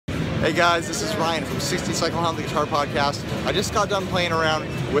Hey guys, this is Ryan from 60 Cycle Hound, the Guitar Podcast. I just got done playing around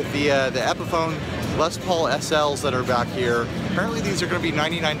with the Epiphone Les Paul SLs that are back here. Apparently these are going to be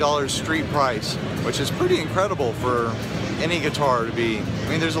 $99 street price, which is pretty incredible for any guitar to be. I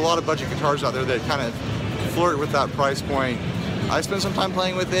mean, there's a lot of budget guitars out there that kind of flirt with that price point. I spent some time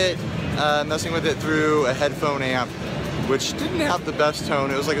playing with it, messing with it through a headphone amp, which didn't have the best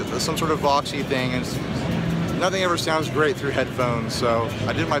tone. It was like some sort of voxy thing, and nothing ever sounds great through headphones, so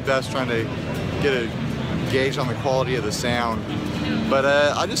I did my best trying to get a gauge on the quality of the sound. But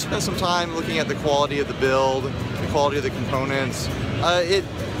I just spent some time looking at the quality of the build, the quality of the components.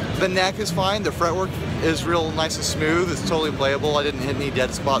 The neck is fine, the fretwork is real nice and smooth, it's totally playable, I didn't hit any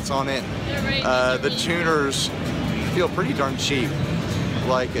dead spots on it. The tuners feel pretty darn cheap.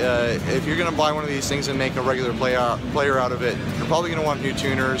 Like, if you're gonna buy one of these things and make a regular player out of it, you're probably gonna want new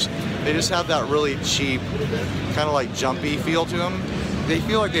tuners. They just have that really cheap, kind of like jumpy feel to them. They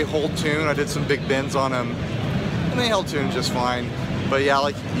feel like they hold tune. I did some big bends on them, and they held tune just fine. But yeah,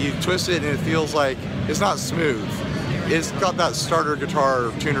 like you twist it and it feels like it's not smooth. It's got that starter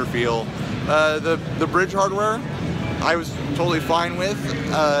guitar tuner feel. The bridge hardware, I was totally fine with.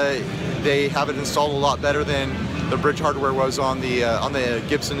 They have it installed a lot better than the bridge hardware was on the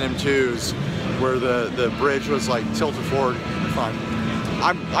Gibson M2s, where the bridge was like tilted forward. Fine.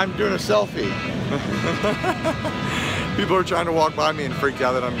 I'm doing a selfie. People are trying to walk by me and freaked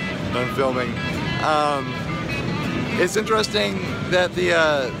out that I'm filming. It's interesting that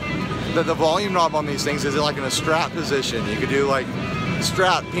the volume knob on these things is like in a strap position. You could do like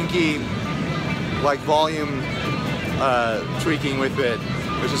strap, pinky, like volume tweaking with it,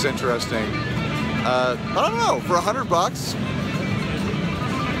 which is interesting. I don't know, for $100,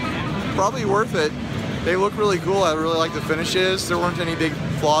 probably worth it. They look really cool. I really like the finishes. There weren't any big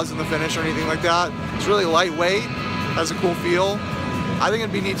flaws in the finish or anything like that. It's really lightweight, has a cool feel. I think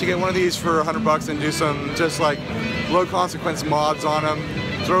it'd be neat to get one of these for $100 and do some just like low consequence mods on them.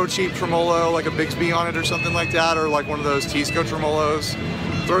 Throw a cheap tremolo, like a Bixby on it or something like that, or like one of those T-Sco tremolos.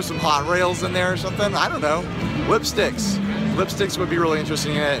 Throw some hot rails in there or something, I don't know. Lipsticks. Lipsticks would be really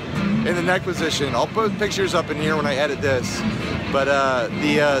interesting in it. In the neck position, I'll put pictures up in here when I edit this. But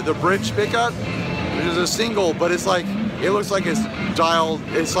the bridge pickup, which is a single, but it's like, it looks like it's dialed,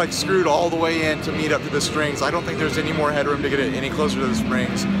 it's like screwed all the way in to meet up to the strings. I don't think there's any more headroom to get it any closer to the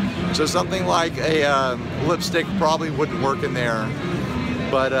strings. So something like a lipstick probably wouldn't work in there.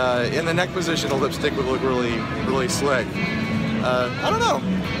 But in the neck position, a lipstick would look really, really slick. I don't know.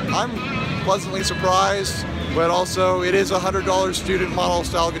 I'm pleasantly surprised, but also it is a $100 student model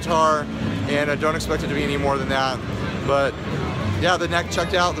style guitar, and I don't expect it to be any more than that. But yeah, the neck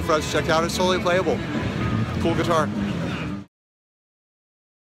checked out, the frets checked out, it's totally playable. Cool guitar.